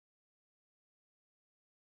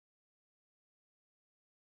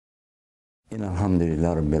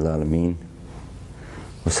Alhamdulillah Rabbil Alameen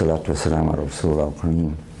wa salatu wa salam ala Rasulullah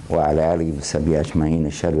al-Kareem wa ala alihi wa sahbihi ajma'in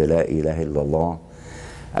ashhadu an la ilaha illallah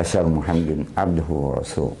ashhadu Muhammadan abduhu wa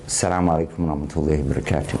rasuluh. Assalamu alaikum wa rahmatullahi wa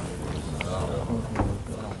barakatuh.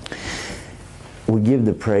 We give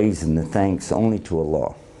the praise and the thanks only to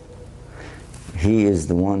Allah. He is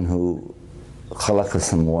the one who khalaqa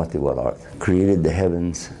samawati wal ard, created the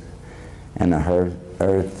heavens and the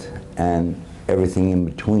earth and everything in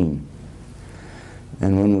between.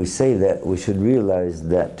 And when we say that, we should realize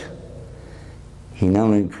that He not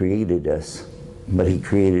only created us, but He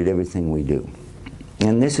created everything we do.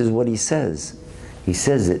 And this is what He says. He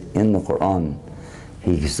says it in the Quran.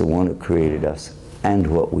 He's the one who created us and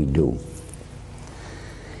what we do.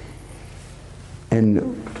 And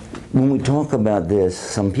when we talk about this,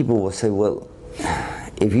 some people will say, well,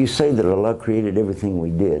 if you say that Allah created everything we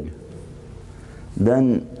did,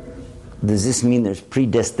 then does this mean there's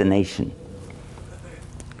predestination?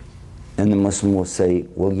 And the Muslim will say,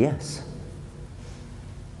 well, yes.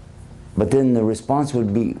 But then the response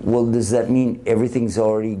would be, well, does that mean everything's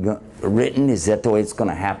already written? Is that the way it's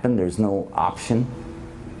going to happen? There's no option?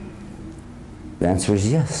 The answer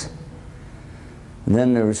is yes. And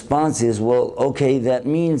then the response is, well, okay, that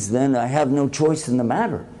means then I have no choice in the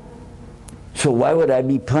matter. So why would I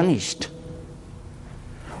be punished?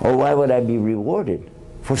 Or why would I be rewarded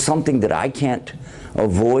for something that I can't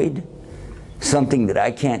avoid? Something that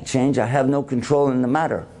I can't change? I have no control in the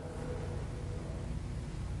matter.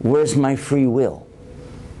 Where's my free will?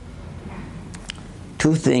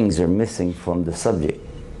 Two things are missing from the subject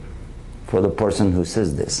for the person who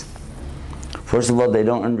says this. First of all, they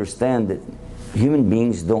don't understand that human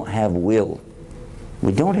beings don't have will.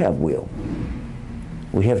 We don't have will.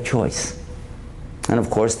 We have choice. And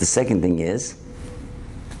of course, the second thing is,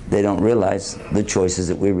 they don't realize the choices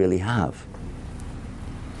that we really have.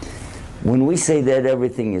 When we say that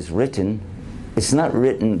everything is written, it's not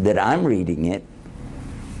written that I'm reading it.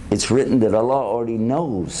 It's written that Allah already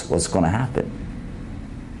knows what's going to happen.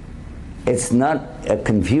 It's not a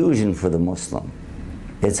confusion for the Muslim.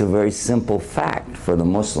 It's a very simple fact for the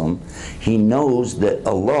Muslim. He knows that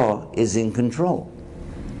Allah is in control.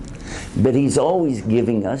 But He's always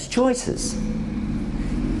giving us choices.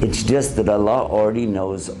 It's just that Allah already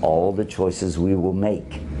knows all the choices we will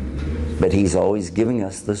make. But He's always giving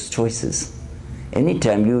us those choices.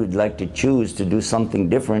 Anytime you would like to choose to do something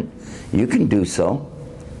different, you can do so.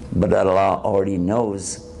 But Allah already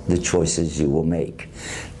knows the choices you will make.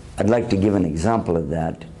 I'd like to give an example of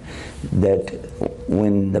that. That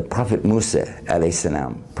when the Prophet Musa, alayhi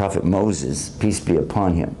salam, Prophet Moses, peace be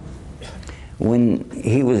upon him, when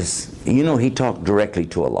he was, he talked directly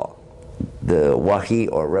to Allah. The wahi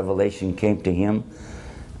or revelation came to him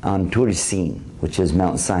on Tur Sin, which is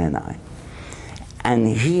Mount Sinai. And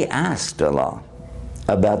he asked Allah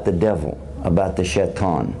about the devil, about the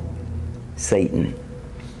shaitan, Satan.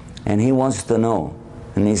 And he wants to know,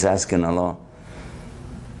 and he's asking Allah,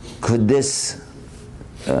 could this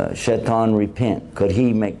shaitan repent? Could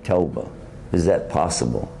he make tawbah? Is that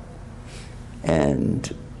possible?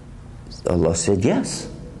 And Allah said, yes,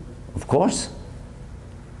 of course.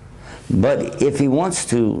 But if he wants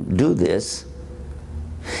to do this,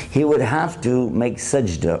 he would have to make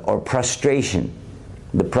sajda or prostration.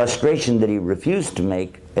 The prostration that he refused to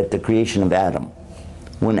make at the creation of Adam.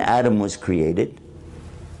 When Adam was created,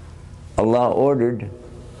 Allah ordered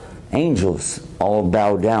angels all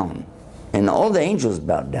bow down. And all the angels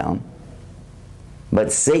bowed down.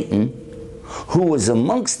 But Satan, who was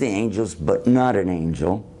amongst the angels but not an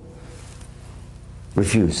angel,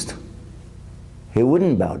 refused. He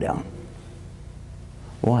wouldn't bow down.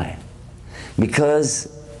 Why?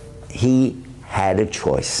 Because he had a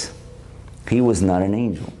choice. He was not an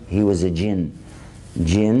angel. He was a jinn.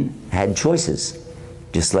 Jinn had choices,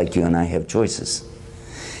 just like you and I have choices.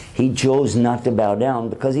 He chose not to bow down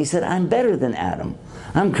because he said, I'm better than Adam.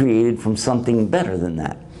 I'm created from something better than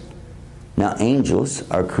that. Now, angels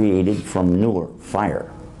are created from nur,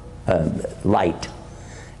 fire, light.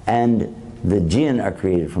 And the jinn are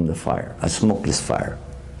created from the fire, a smokeless fire.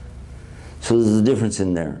 So there's a difference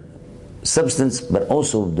in their substance, but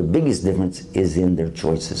also the biggest difference is in their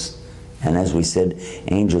choices. And as we said,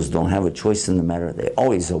 angels don't have a choice in the matter. They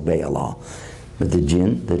always obey Allah. But the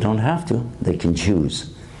jinn, they don't have to. They can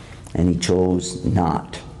choose. And he chose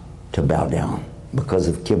not to bow down because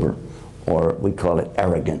of kibr, or we call it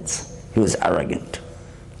arrogance. He was arrogant.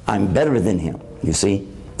 I'm better than him, you see?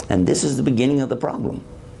 And this is the beginning of the problem.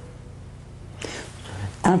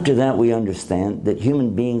 After that, we understand that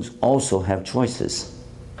human beings also have choices.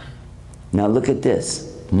 Now look at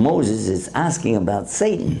this. Moses is asking about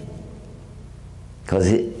Satan. Because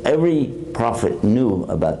every prophet knew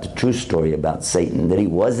about the true story about Satan, that he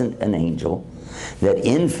wasn't an angel, that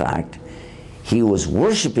in fact he was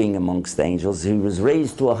worshiping amongst the angels. He was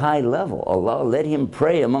raised to a high level. Allah let him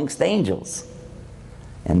pray amongst angels.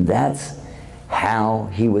 And that's how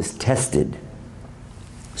he was tested.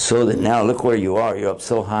 So that now look where you are, you're up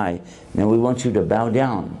so high. Now we want you to bow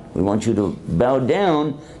down. We want you to bow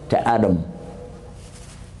down to Adam.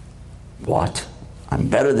 What? I'm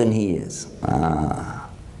better than he is.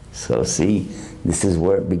 So see, this is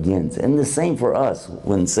where it begins. And the same for us.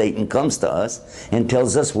 When Satan comes to us and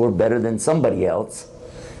tells us we're better than somebody else,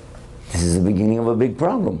 this is the beginning of a big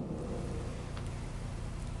problem.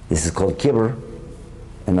 This is called kibr,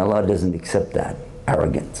 and Allah doesn't accept that,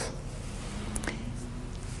 arrogance.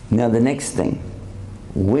 Now the next thing,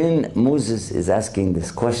 when Moses is asking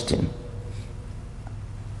this question,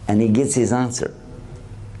 and he gets his answer,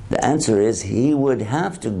 the answer is he would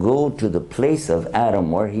have to go to the place of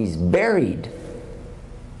Adam where he's buried,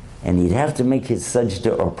 and he'd have to make his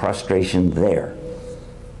sajda or prostration there.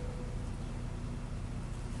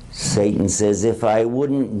 Satan says, if I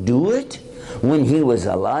wouldn't do it when he was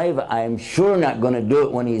alive, I'm sure not going to do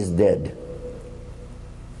it when he's dead.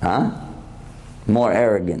 Huh? More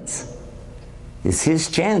arrogance. It's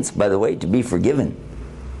his chance, by the way, to be forgiven.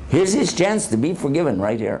 Here's his chance to be forgiven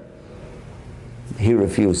right here. He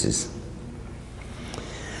refuses.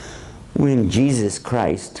 When Jesus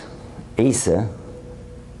Christ, Eesa,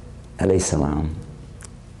 alayhi salam,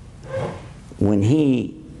 when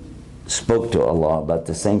he spoke to Allah about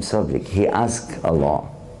the same subject, he asked Allah,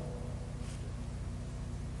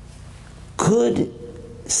 could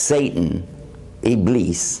Satan,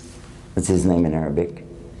 Iblis, that's his name in Arabic,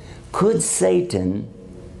 could Satan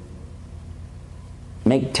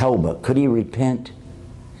make tawbah? Could he repent?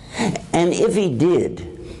 And if he did,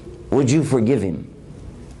 would you forgive him?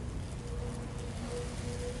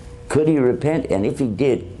 Could he repent? And if he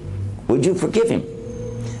did, would you forgive him?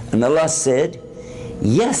 And Allah said,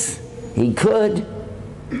 yes, he could.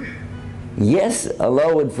 Yes,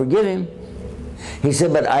 Allah would forgive him. He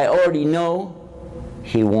said, but I already know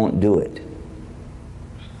he won't do it.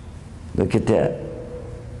 Look at that.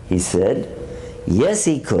 He said, yes,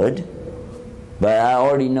 he could, but I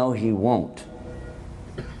already know he won't.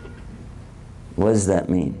 What does that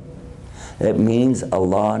mean? That means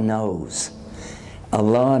Allah knows.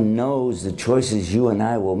 Allah knows the choices you and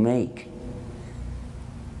I will make.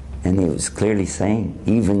 And He was clearly saying,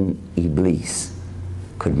 even Iblis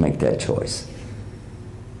could make that choice.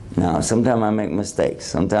 Now, sometimes I make mistakes.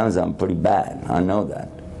 Sometimes I'm pretty bad. I know that.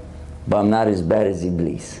 But I'm not as bad as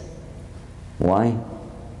Iblis. Why?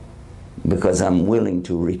 Because I'm willing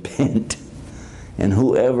to repent. And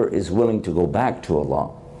whoever is willing to go back to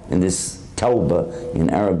Allah, and this tawbah in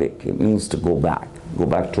Arabic, it means to go back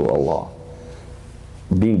to Allah.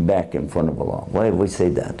 Be back in front of Allah. Why do we say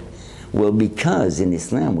that? Well, because in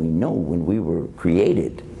Islam we know when we were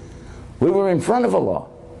created, we were in front of Allah.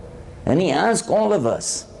 And He asked all of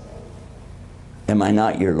us, am I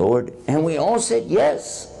not your Lord? And we all said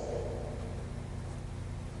yes.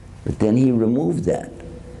 But then He removed that.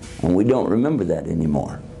 And we don't remember that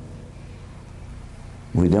anymore.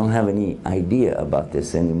 We don't have any idea about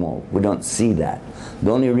this anymore. We don't see that.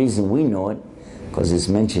 The only reason we know it, because it's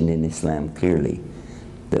mentioned in Islam clearly,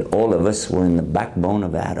 that all of us were in the backbone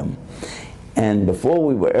of Adam. And before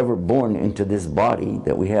we were ever born into this body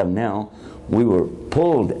that we have now, we were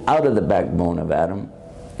pulled out of the backbone of Adam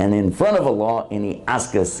and in front of Allah, and He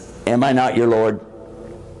asked us, am I not your Lord?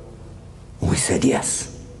 We said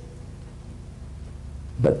yes.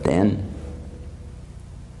 But then,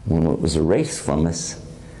 when it was erased from us,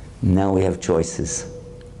 now we have choices.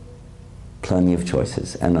 Plenty of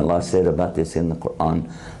choices. And Allah said about this in the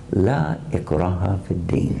Quran, La ikraha fid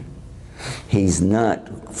din. He's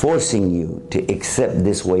not forcing you to accept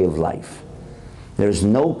this way of life. There's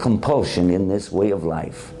no compulsion in this way of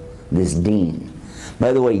life, this deen.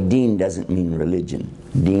 By the way, deen doesn't mean religion.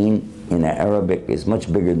 Deen in Arabic is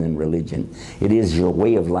much bigger than religion. It is your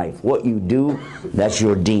way of life. What you do, that's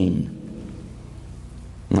your deen.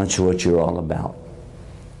 I'm not sure what you're all about.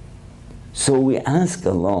 So we ask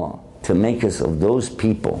Allah to make us of those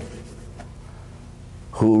people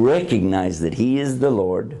who recognize that He is the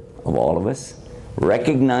Lord of all of us,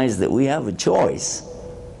 recognize that we have a choice,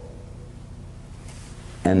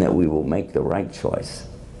 and that we will make the right choice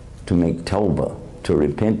to make tawbah, to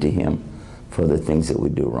repent to Him for the things that we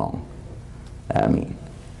do wrong. Ameen.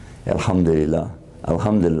 Alhamdulillah.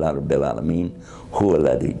 Alhamdulillah Rabbil Alameen. Huwa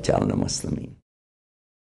alladhi ja'alna muslimin.